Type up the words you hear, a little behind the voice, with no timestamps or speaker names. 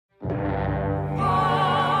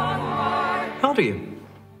old are you?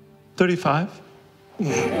 35.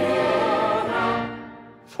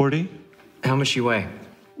 40. How much you weigh?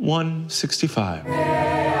 165.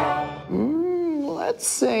 Let's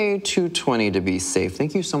say 220 to be safe.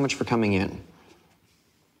 Thank you so much for coming in.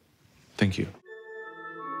 Thank you.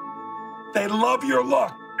 They love your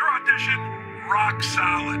look. Your audition, rock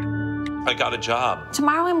solid. I got a job.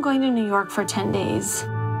 Tomorrow I'm going to New York for 10 days.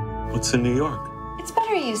 What's in New York? It's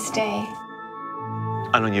better you stay.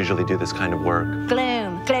 I don't usually do this kind of work.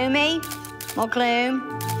 Gloom. Gloomy? More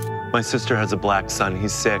gloom? My sister has a black son.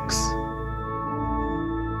 He's 6.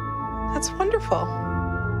 That's wonderful.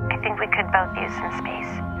 I think we could both use some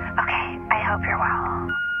space. Okay, I hope you're well.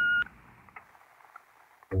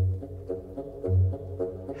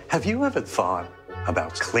 Have you ever thought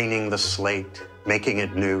about cleaning the slate, making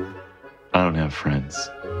it new? I don't have friends.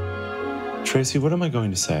 Tracy, what am I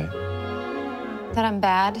going to say? That I'm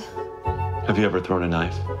bad? Have you ever thrown a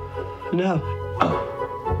knife? No.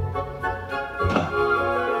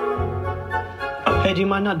 Hey, do you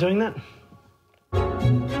mind not doing that?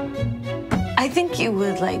 I think you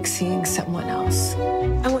would like seeing someone else.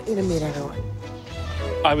 I want you to meet everyone.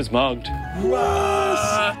 I was mugged.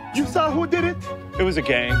 What? You saw who did it? It was a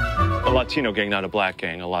gang, a Latino gang, not a black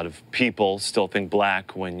gang. A lot of people still think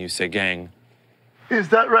black when you say gang. Is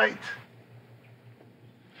that right?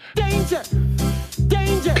 Danger!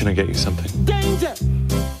 Danger! Can I get you something? Danger!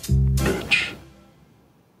 Bitch.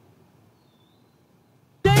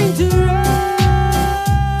 Dangerous!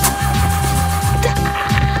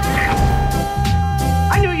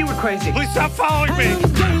 I knew you were crazy. Please stop following me!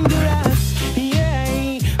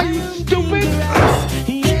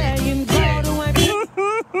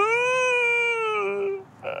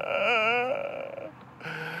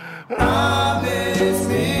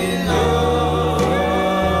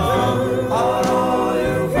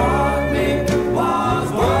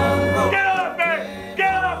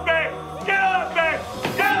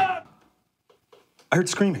 I heard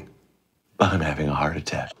screaming. I'm having a heart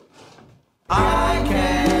attack. I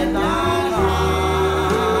cannot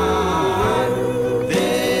hide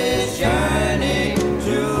this yearning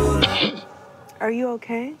to... Are you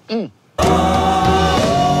okay? Oh.